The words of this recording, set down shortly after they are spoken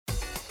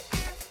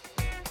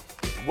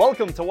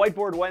Welcome to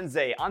Whiteboard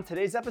Wednesday. On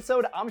today's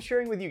episode, I'm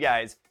sharing with you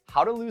guys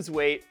how to lose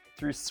weight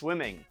through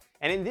swimming.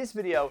 And in this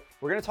video,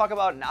 we're going to talk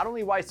about not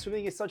only why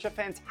swimming is such a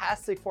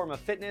fantastic form of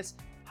fitness,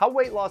 how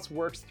weight loss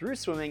works through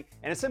swimming,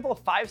 and a simple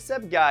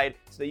 5-step guide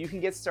so that you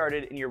can get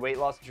started in your weight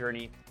loss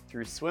journey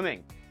through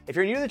swimming. If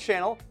you're new to the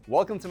channel,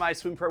 welcome to My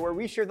Swim Pro, where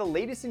we share the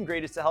latest and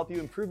greatest to help you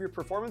improve your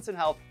performance and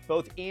health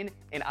both in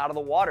and out of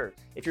the water.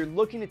 If you're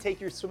looking to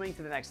take your swimming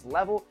to the next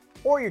level,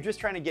 or you're just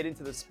trying to get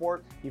into the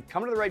sport, you've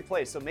come to the right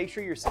place. So make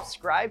sure you're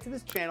subscribed to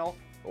this channel,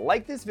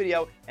 like this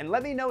video, and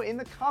let me know in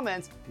the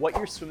comments what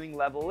your swimming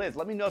level is.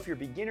 Let me know if you're a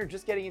beginner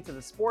just getting into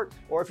the sport,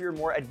 or if you're a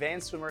more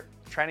advanced swimmer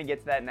trying to get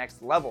to that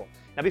next level.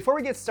 Now, before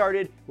we get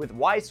started with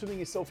why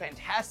swimming is so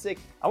fantastic,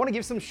 I want to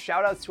give some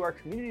shout outs to our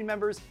community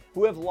members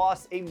who have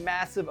lost a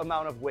massive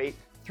amount of weight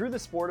through the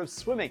sport of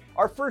swimming.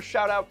 Our first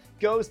shout out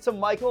goes to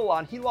Michael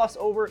Alon. He lost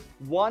over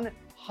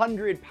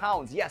 100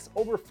 pounds. Yes,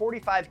 over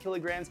 45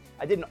 kilograms.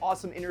 I did an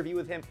awesome interview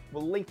with him.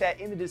 We'll link that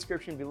in the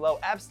description below.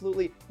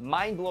 Absolutely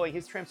mind-blowing,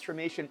 his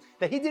transformation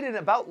that he did in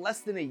about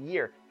less than a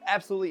year.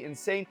 Absolutely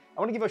insane.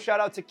 I want to give a shout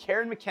out to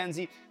Karen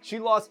McKenzie. She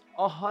lost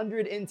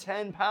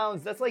 110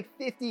 pounds. That's like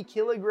 50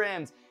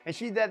 kilograms. And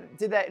she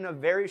did that in a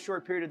very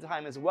short period of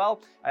time as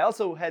well. I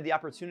also had the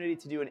opportunity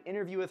to do an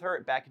interview with her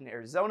back in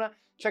Arizona.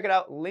 Check it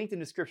out, linked in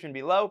the description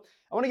below.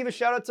 I want to give a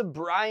shout out to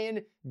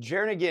Brian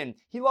Jernigan.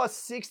 He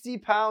lost 60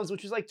 pounds,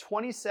 which is like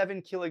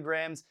 27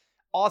 kilograms.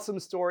 Awesome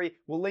story.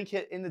 We'll link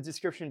it in the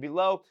description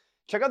below.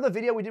 Check out the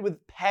video we did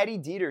with Patty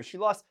Dieter. She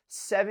lost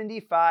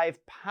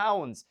 75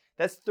 pounds.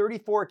 That's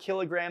 34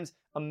 kilograms.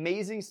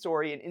 Amazing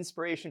story and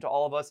inspiration to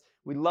all of us.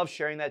 We love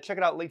sharing that. Check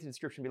it out, linked in the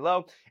description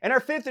below. And our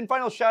fifth and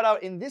final shout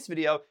out in this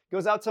video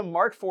goes out to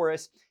Mark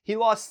Forrest. He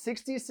lost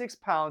 66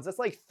 pounds. That's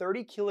like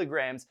 30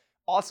 kilograms.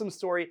 Awesome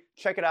story.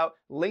 Check it out,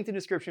 linked in the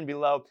description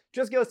below.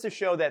 Just goes to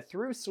show that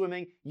through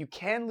swimming, you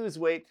can lose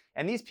weight.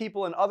 And these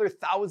people and other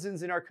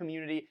thousands in our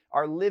community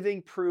are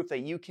living proof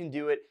that you can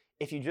do it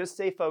if you just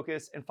stay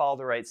focused and follow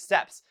the right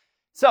steps.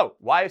 So,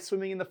 why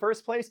swimming in the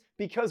first place?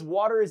 Because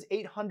water is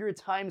 800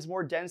 times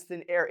more dense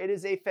than air. It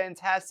is a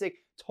fantastic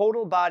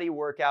total body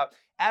workout.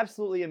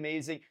 Absolutely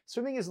amazing.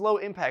 Swimming is low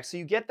impact, so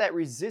you get that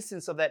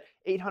resistance of that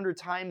 800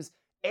 times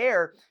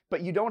air,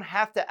 but you don't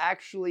have to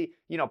actually,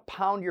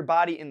 pound your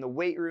body in the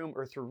weight room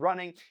or through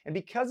running. And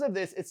because of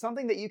this, it's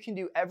something that you can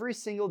do every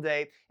single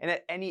day and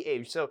at any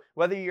age. So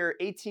whether you're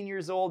 18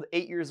 years old,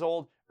 8 years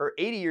old, or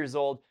 80 years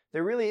old,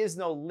 there really is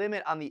no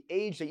limit on the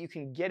age that you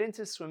can get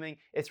into swimming.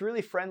 It's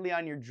really friendly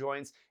on your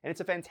joints, and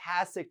it's a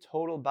fantastic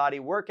total body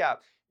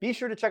workout. Be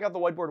sure to check out the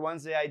Whiteboard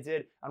Wednesday I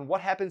did on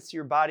what happens to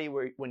your body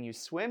when you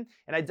swim,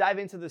 and I dive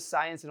into the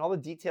science and all the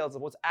details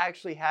of what's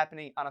actually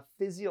happening on a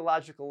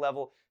physiological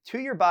level to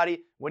your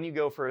body when you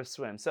go for a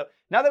swim. So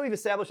now that we've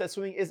established that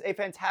swimming is a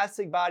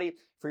fantastic body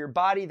for your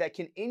body that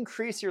can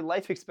increase your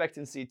life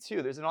expectancy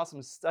too. There's an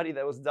awesome study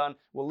that was done,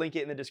 we'll link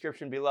it in the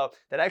description below,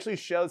 that actually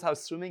shows how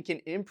swimming can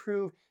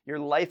improve your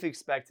life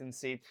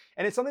expectancy.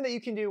 And it's something that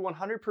you can do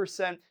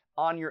 100%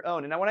 on your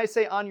own. And now when I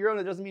say on your own,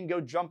 it doesn't mean go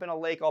jump in a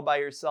lake all by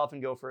yourself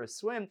and go for a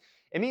swim.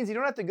 It means you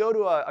don't have to go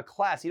to a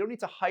class. You don't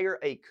need to hire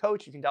a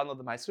coach. You can download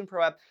the My Swim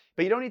Pro app,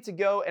 but you don't need to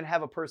go and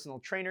have a personal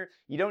trainer.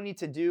 You don't need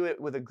to do it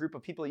with a group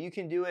of people. You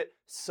can do it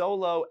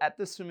solo at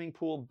the swimming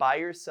pool by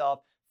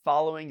yourself,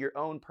 following your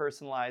own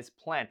personalized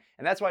plan.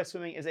 And that's why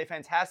swimming is a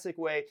fantastic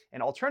way,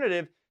 an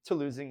alternative to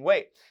losing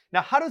weight.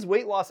 Now, how does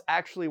weight loss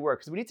actually work?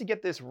 Because we need to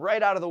get this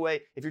right out of the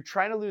way if you're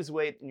trying to lose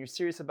weight and you're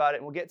serious about it,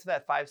 and we'll get to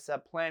that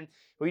 5-step plan.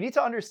 But you need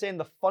to understand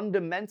the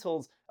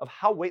fundamentals of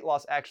how weight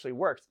loss actually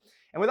works.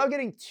 And without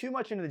getting too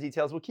much into the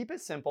details, we'll keep it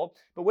simple,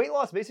 but weight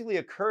loss basically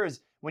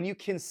occurs when you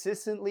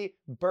consistently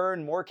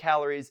burn more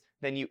calories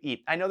than you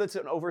eat. I know that's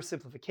an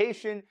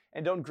oversimplification,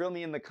 and don't grill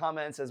me in the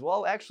comments as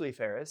well. Actually,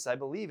 Ferris, I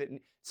believe it.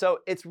 So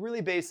it's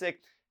really basic.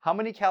 How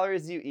many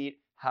calories do you eat?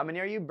 How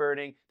many are you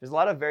burning? There's a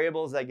lot of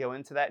variables that go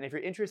into that. And if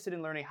you're interested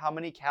in learning how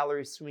many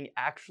calories swimming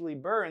actually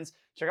burns,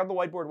 check out the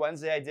Whiteboard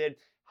Wednesday I did,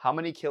 how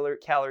many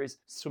calories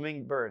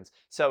swimming burns.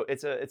 So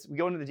we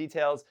go into the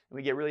details and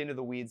we get really into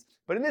the weeds.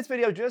 But in this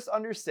video, just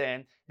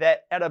understand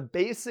that at a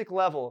basic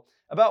level,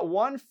 about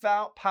 1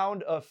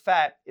 pound of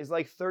fat is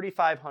like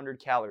 3,500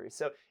 calories.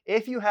 So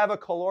if you have a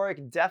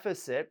caloric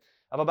deficit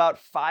of about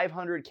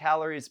 500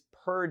 calories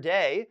per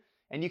day,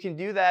 and you can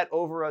do that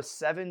over a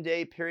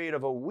 7-day period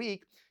of a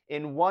week,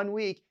 in 1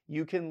 week,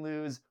 you can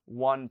lose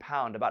 1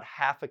 pound, about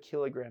half a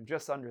kilogram,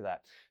 just under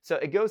that. So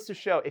it goes to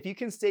show if you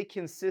can stay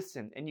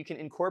consistent and you can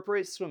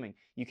incorporate swimming,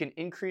 you can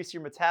increase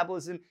your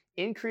metabolism,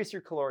 increase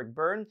your caloric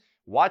burn,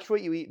 watch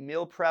what you eat,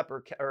 meal prep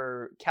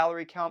or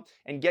calorie count,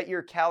 and get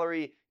your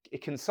calorie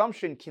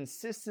consumption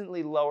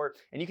consistently lower,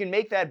 and you can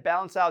make that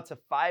balance out to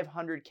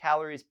 500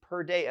 calories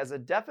per day as a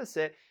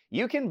deficit,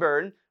 you can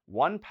burn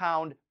 1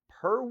 pound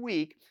per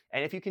week.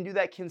 And if you can do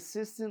that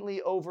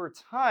consistently over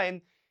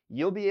time,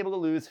 you'll be able to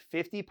lose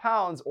 50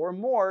 pounds or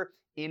more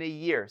in a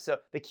year. So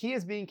the key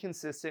is being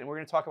consistent, and we're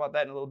going to talk about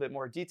that in a little bit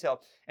more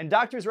detail. And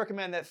doctors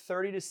recommend that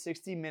 30 to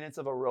 60 minutes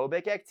of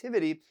aerobic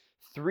activity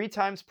 3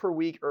 times per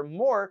week or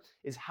more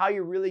is how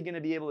you're really going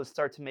to be able to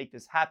start to make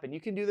this happen.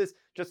 You can do this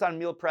just on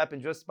meal prep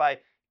and just by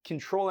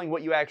controlling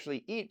what you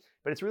actually eat,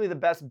 but it's really the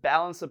best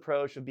balanced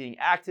approach of being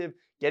active,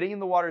 getting in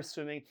the water,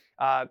 swimming.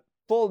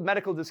 Full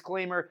medical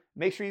disclaimer,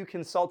 make sure you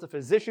consult a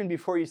physician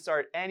before you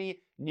start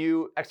any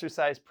new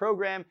exercise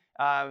program,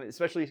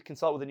 especially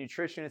consult with a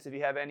nutritionist if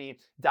you have any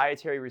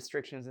dietary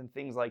restrictions and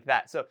things like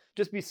that. So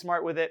just be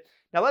smart with it.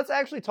 Now let's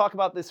actually talk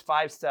about this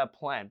 5-step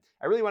plan.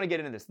 I really want to get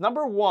into this.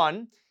 Number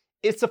 1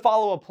 is to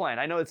follow a plan.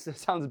 I know it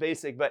sounds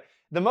basic, but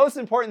the most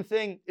important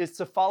thing is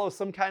to follow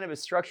some kind of a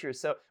structure.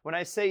 So when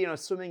I say,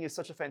 swimming is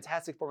such a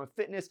fantastic form of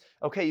fitness,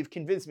 okay, you've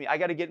convinced me, I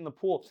got to get in the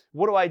pool.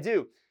 What do I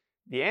do?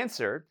 The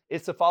answer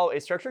is to follow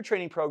a structured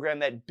training program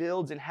that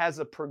builds and has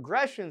a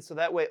progression so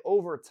that way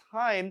over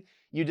time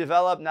you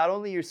develop not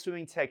only your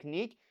swimming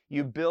technique,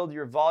 you build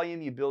your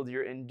volume, you build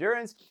your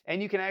endurance,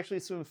 and you can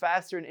actually swim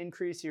faster and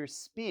increase your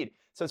speed.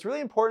 So it's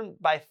really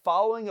important by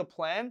following a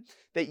plan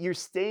that you're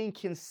staying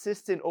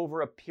consistent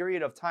over a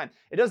period of time.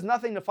 It does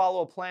nothing to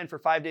follow a plan for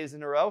 5 days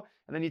in a row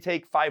and then you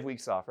take 5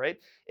 weeks off, right?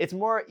 It's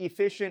more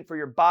efficient for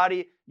your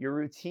body, your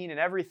routine, and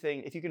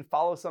everything if you can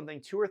follow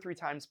something 2 or 3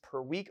 times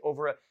per week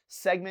over a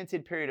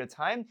segmented period of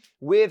time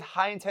with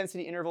high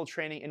intensity interval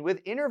training. And with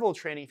interval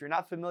training, if you're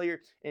not familiar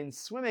in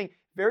swimming,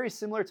 very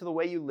similar to the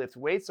way you lift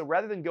weights. So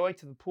rather than going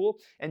to the pool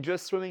and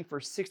just swimming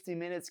for 60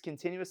 minutes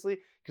continuously,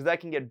 because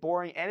that can get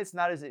boring and it's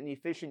not as an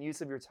efficient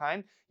use of your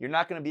time, you're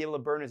not going to be able to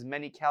burn as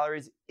many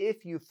calories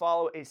if you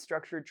follow a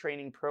structured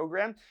training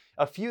program.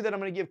 A few that I'm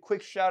going to give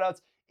quick shout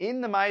outs in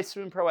the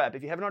MySwimPro app.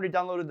 If you haven't already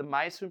downloaded the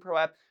MySwimPro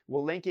app,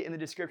 we'll link it in the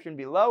description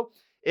below.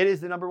 It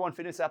is the #1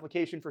 fitness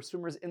application for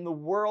swimmers in the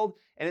world,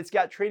 and it's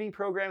got training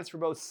programs for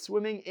both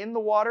swimming in the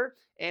water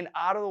and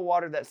out of the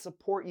water that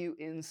support you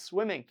in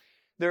swimming.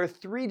 There are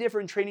 3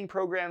 different training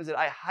programs that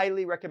I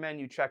highly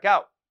recommend you check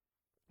out.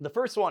 The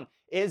first one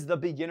is the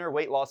Beginner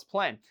Weight Loss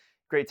Plan.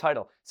 Great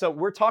title. So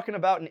we're talking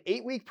about an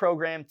 8-week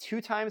program, 2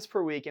 times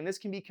per week, and this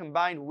can be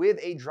combined with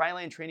a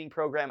dryland training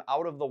program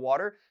out of the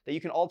water that you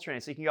can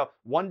alternate. So you can go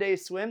 1 day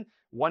swim,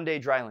 1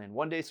 day dryland,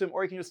 1 day swim,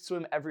 or you can just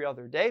swim every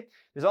other day.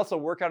 There's also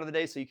a workout of the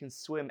day, so you can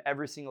swim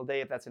every single day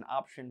if that's an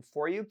option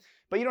for you,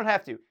 but you don't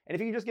have to. And if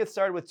you can just get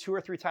started with 2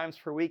 or 3 times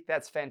per week,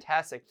 that's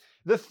fantastic.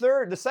 The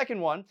second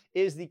one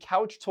is the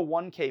Couch to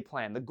 1K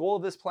plan. The goal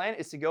of this plan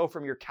is to go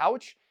from your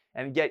couch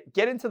and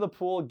get into the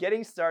pool,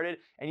 getting started,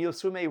 and you'll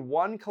swim a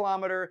 1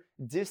 kilometer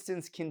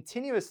distance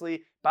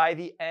continuously by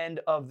the end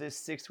of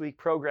this 6-week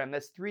program.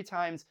 That's 3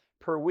 times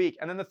per week.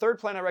 And then the third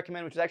plan I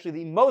recommend, which is actually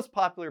the most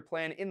popular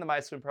plan in the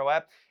MySwimPro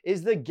app,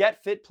 is the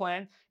Get Fit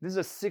plan. This is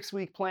a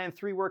 6-week plan,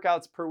 3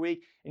 workouts per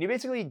week. And you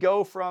basically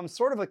go from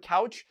sort of a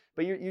couch,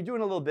 but you're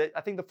doing a little bit.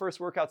 I think the first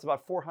workout's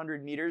about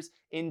 400 meters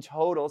in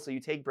total. So you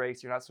take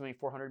breaks. You're not swimming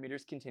 400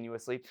 meters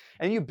continuously.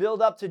 And you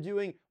build up to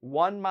doing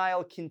 1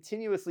 mile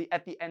continuously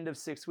at the end of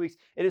 6 weeks.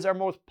 It is our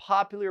most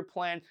popular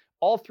plan.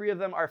 All 3 of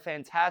them are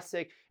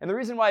fantastic. And the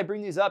reason why I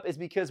bring these up is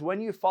because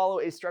when you follow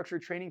a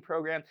structured training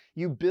program,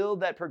 you build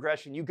that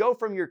progression. You go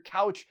from your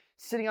couch,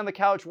 sitting on the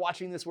couch,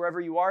 watching this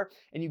wherever you are,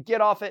 and you get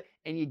off it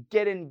and you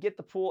get in, get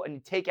the pool, and you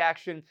take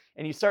action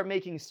and you start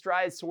making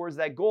strides towards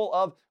that goal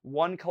of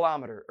 1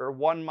 kilometer or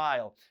 1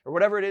 mile or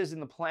whatever it is in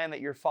the plan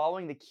that you're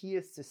following. The key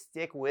is to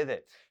stick with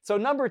it. So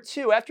number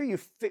 2, after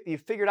you've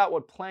figured out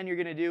what plan you're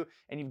gonna do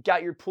and you've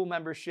got your pool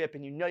membership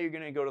and you know you're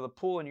gonna go to the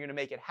pool and you're gonna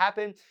make it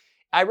happen,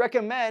 I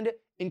recommend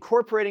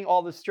incorporating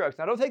all the strokes.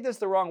 Now, don't take this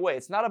the wrong way.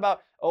 It's not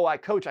about, oh,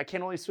 coach, I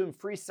can only swim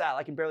freestyle.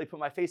 I can barely put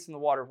my face in the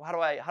water. How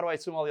do I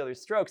swim all the other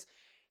strokes?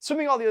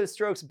 Swimming all the other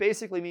strokes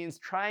basically means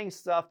trying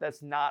stuff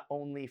that's not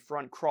only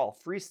front crawl,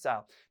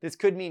 freestyle. This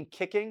could mean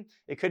kicking.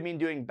 It could mean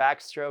doing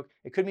backstroke.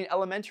 It could mean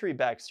elementary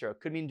backstroke. It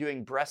could mean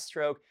doing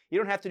breaststroke. You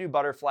don't have to do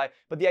butterfly,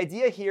 but the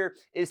idea here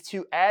is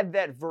to add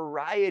that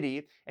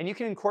variety, and you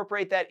can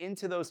incorporate that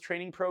into those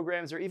training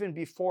programs or even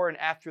before and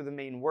after the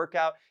main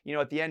workout.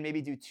 At the end,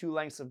 maybe do 2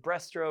 lengths of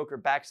breaststroke or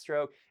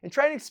backstroke and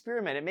try and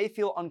experiment. It may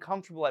feel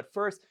uncomfortable at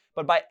first,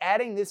 but by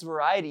adding this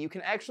variety, you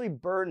can actually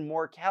burn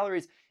more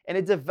calories and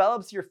it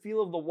develops your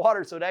feel of the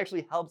water, so it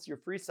actually helps your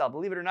freestyle.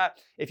 Believe it or not,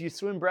 if you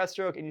swim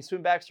breaststroke and you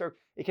swim backstroke,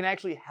 it can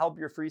actually help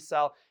your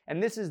freestyle.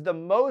 And this is the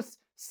most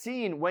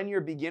seen when you're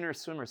beginner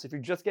swimmers. So if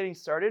you're just getting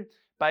started,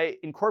 by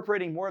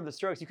incorporating more of the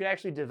strokes, you can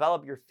actually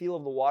develop your feel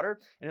of the water,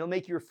 and it'll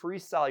make your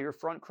freestyle, your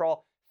front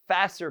crawl,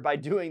 faster by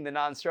doing the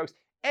non-strokes,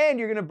 and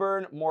you're gonna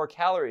burn more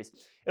calories.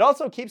 It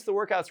also keeps the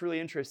workouts really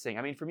interesting.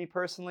 I mean, for me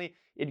personally,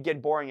 it'd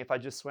get boring if I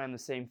just swam the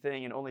same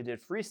thing and only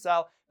did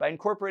freestyle. By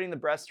incorporating the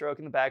breaststroke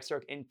and the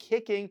backstroke and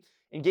kicking,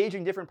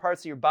 engaging different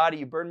parts of your body,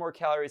 you burn more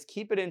calories,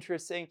 keep it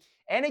interesting,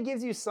 and it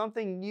gives you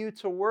something new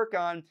to work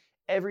on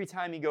every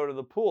time you go to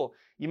the pool.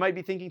 You might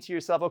be thinking to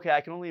yourself, okay,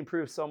 I can only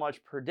improve so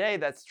much per day.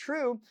 That's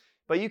true,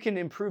 but you can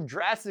improve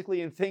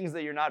drastically in things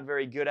that you're not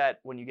very good at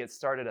when you get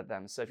started at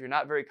them. So if you're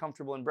not very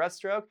comfortable in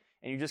breaststroke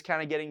and you're just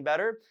kind of getting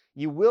better,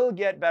 you will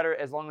get better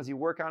as long as you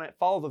work on it.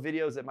 Follow the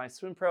videos at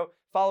MySwimPro,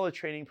 follow a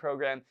training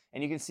program,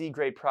 and you can see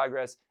great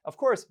progress. Of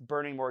course,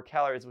 burning more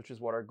calories, which is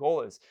what our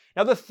goal is.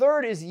 Now, the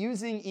third is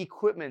using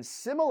equipment.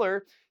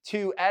 Similar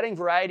to adding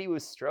variety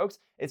with strokes,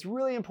 it's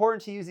really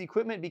important to use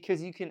equipment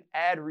because you can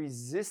add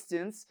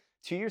resistance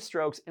to your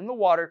strokes in the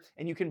water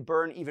and you can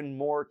burn even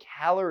more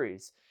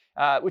calories.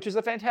 Which is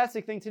a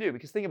fantastic thing to do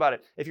because think about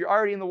it. If you're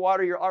already in the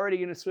water, you're already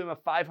going to swim a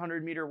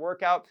 500-meter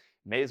workout.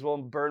 May as well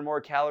burn more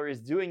calories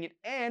doing it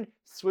and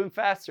swim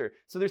faster.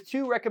 So there's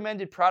two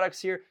recommended products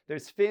here.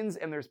 There's fins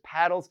and there's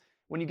paddles.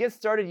 When you get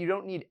started, you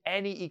don't need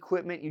any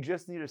equipment. You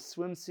just need a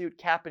swimsuit,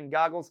 cap, and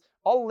goggles.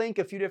 I'll link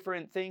a few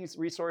different things,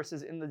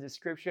 resources in the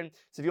description.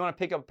 So if you want to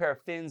pick up a pair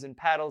of fins and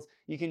paddles,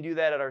 you can do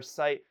that at our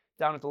site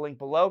down at the link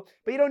below.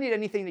 But you don't need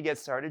anything to get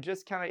started.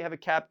 Just kind of have a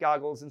cap,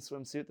 goggles, and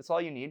swimsuit. That's all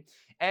you need.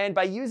 And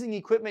by using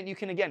equipment, you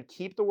can, again,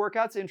 keep the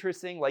workouts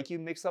interesting, like you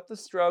mix up the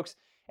strokes.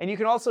 And you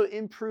can also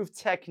improve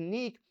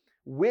technique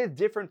with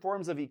different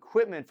forms of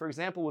equipment. For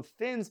example, with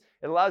fins,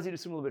 it allows you to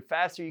swim a little bit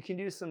faster. You can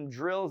do some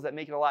drills that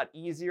make it a lot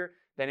easier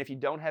than if you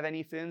don't have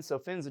any fins. So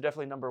fins are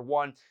definitely number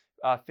one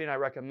fin I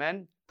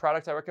recommend,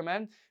 product I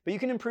recommend. But you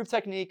can improve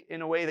technique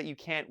in a way that you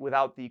can't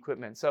without the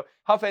equipment. So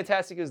how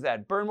fantastic is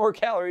that? Burn more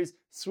calories,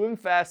 swim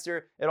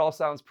faster. It all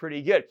sounds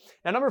pretty good.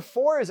 Now, number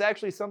 4 is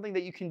actually something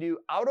that you can do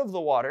out of the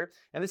water,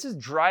 and this is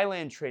dry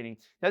land training.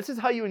 Now, this is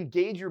how you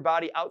engage your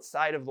body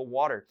outside of the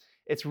water.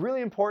 It's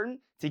really important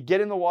to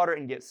get in the water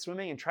and get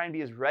swimming and try and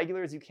be as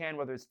regular as you can,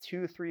 whether it's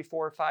 2, 3,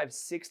 4, 5,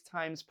 6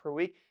 times per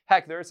week.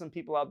 Heck, there are some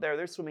people out there,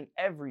 they're swimming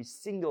every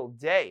single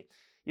day.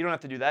 You don't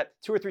have to do that.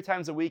 2 or 3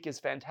 times a week is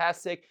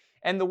fantastic.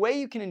 And the way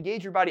you can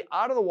engage your body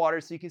out of the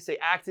water so you can stay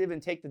active and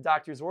take the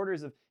doctor's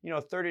orders of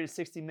 30 to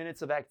 60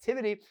 minutes of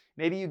activity,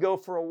 maybe you go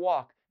for a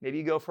walk, maybe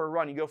you go for a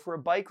run, you go for a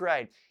bike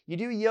ride, you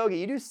do yoga,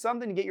 you do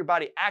something to get your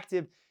body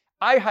active.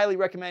 I highly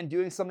recommend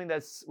doing something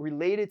that's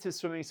related to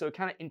swimming so it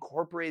kind of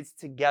incorporates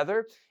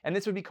together. And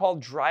this would be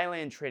called dry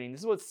land training.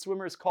 This is what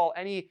swimmers call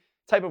any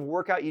type of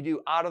workout you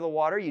do out of the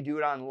water. You do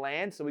it on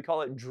land, so we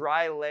call it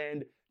dry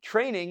land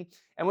training.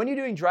 And when you're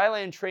doing dry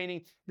land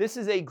training, this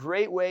is a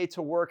great way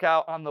to work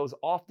out on those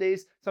off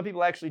days. Some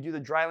people actually do the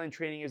dry land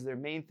training as their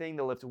main thing.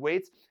 They'll lift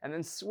weights. And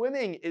then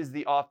swimming is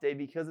the off day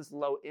because it's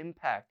low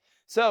impact.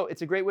 So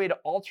it's a great way to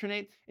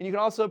alternate. And you can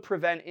also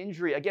prevent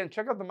injury. Again,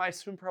 check out the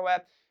MySwimPro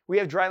app. We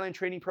have dry land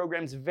training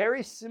programs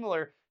very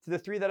similar to the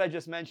 3 that I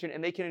just mentioned,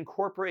 and they can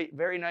incorporate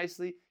very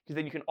nicely because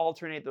then you can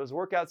alternate those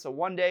workouts. So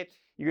one day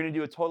you're going to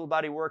do a total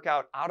body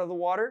workout out of the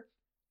water.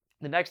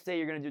 The next day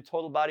you're going to do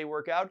total body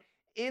workout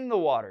in the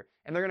water,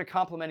 and they're going to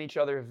complement each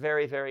other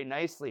very, very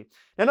nicely.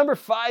 Now, number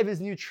 5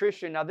 is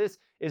nutrition. Now, this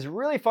is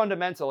really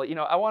fundamental.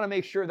 I want to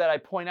make sure that I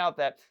point out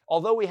that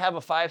although we have a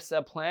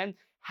 5-step plan,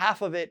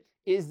 half of it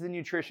is the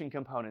nutrition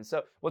component.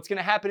 So what's going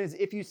to happen is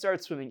if you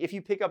start swimming, if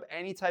you pick up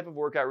any type of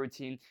workout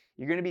routine,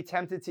 you're going to be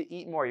tempted to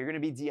eat more. You're going to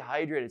be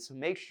dehydrated. So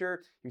make sure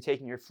you're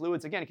taking your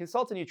fluids. Again,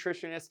 consult a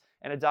nutritionist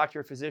and a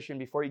doctor or physician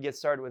before you get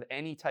started with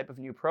any type of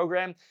new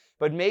program.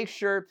 But make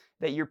sure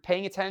that you're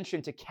paying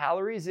attention to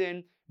calories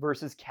in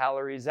versus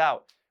calories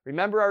out.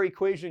 Remember our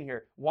equation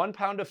here. 1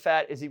 pound of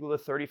fat is equal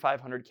to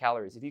 3,500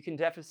 calories. If you can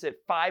deficit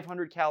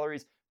 500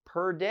 calories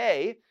per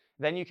day,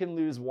 then you can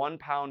lose 1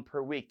 pound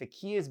per week. The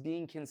key is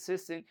being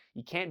consistent.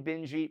 You can't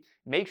binge eat.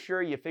 Make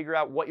sure you figure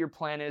out what your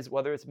plan is,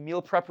 whether it's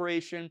meal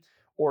preparation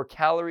or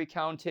calorie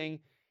counting.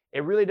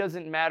 It really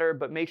doesn't matter,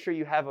 but make sure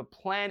you have a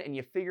plan and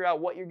you figure out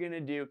what you're going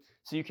to do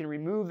so you can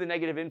remove the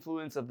negative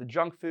influence of the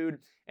junk food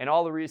and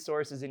all the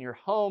resources in your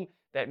home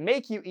that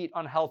make you eat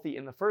unhealthy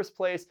in the first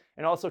place,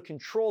 and also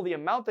control the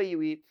amount that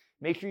you eat.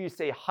 Make sure you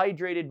stay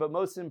hydrated, but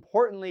most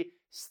importantly,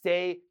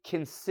 stay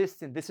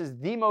consistent. This is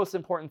the most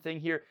important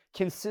thing here.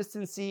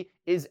 Consistency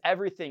is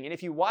everything. And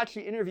if you watch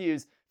the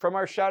interviews from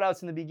our shout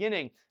outs in the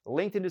beginning,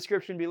 linked in the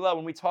description below,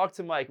 when we talk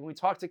to Mike, when we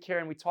talk to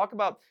Karen, we talk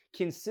about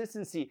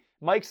consistency.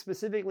 Mike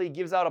specifically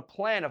gives out a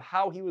plan of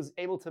how he was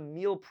able to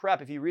meal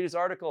prep. If you read his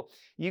article,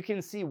 you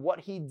can see what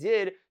he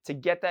did to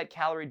get that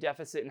calorie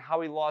deficit and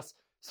how he lost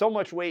so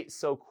much weight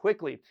so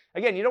quickly.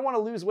 Again, you don't want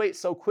to lose weight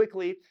so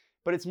quickly,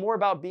 but it's more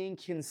about being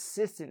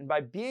consistent. And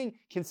by being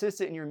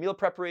consistent in your meal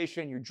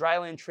preparation, your dry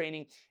land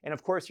training, and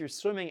of course your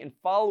swimming and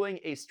following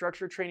a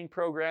structured training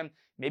program,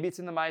 maybe it's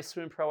in the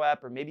MySwimPro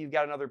app, or maybe you've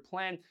got another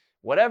plan,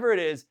 whatever it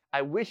is,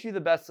 I wish you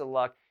the best of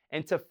luck.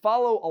 And to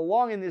follow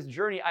along in this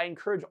journey, I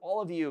encourage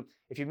all of you,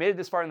 if you've made it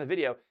this far in the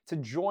video, to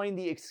join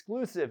the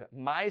exclusive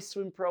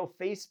MySwimPro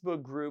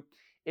Facebook group.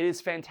 It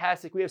is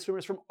fantastic. We have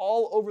swimmers from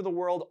all over the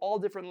world, all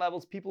different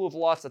levels, people who've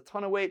lost a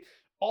ton of weight.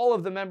 All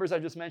of the members I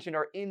just mentioned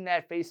are in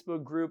that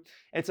Facebook group.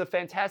 It's a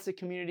fantastic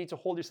community to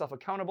hold yourself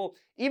accountable.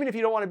 Even if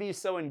you don't want to be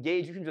so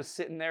engaged, you can just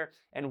sit in there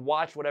and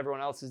watch what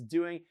everyone else is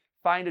doing.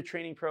 Find a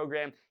training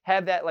program,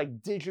 have that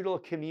digital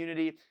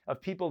community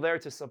of people there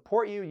to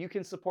support you. You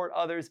can support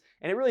others.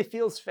 And it really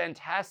feels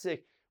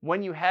fantastic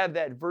when you have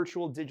that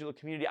virtual digital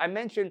community. I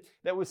mentioned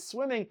that with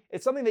swimming,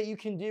 it's something that you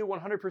can do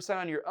 100%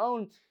 on your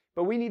own.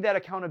 but we need that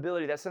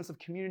accountability. That sense of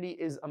community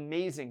is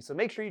amazing. So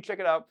make sure you check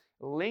it out.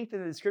 Linked in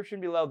the description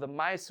below, the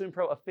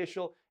MySwimPro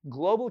official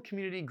global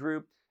community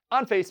group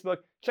on Facebook.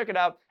 Check it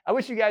out. I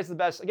wish you guys the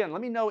best. Again,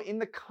 let me know in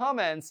the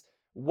comments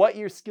what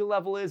your skill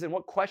level is and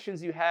what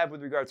questions you have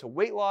with regard to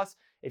weight loss.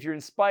 If you're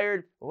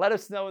inspired, let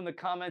us know in the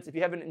comments. If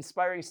you have an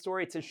inspiring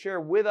story to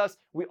share with us,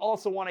 we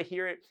also want to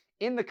hear it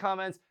in the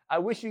comments. I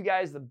wish you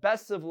guys the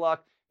best of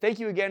luck. Thank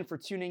you again for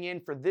tuning in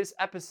for this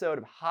episode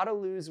of How to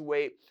Lose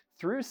Weight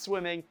Through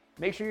Swimming.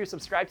 Make sure you're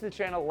subscribed to the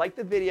channel, like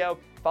the video,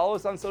 follow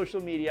us on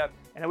social media,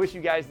 and I wish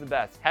you guys the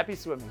best. Happy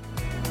swimming.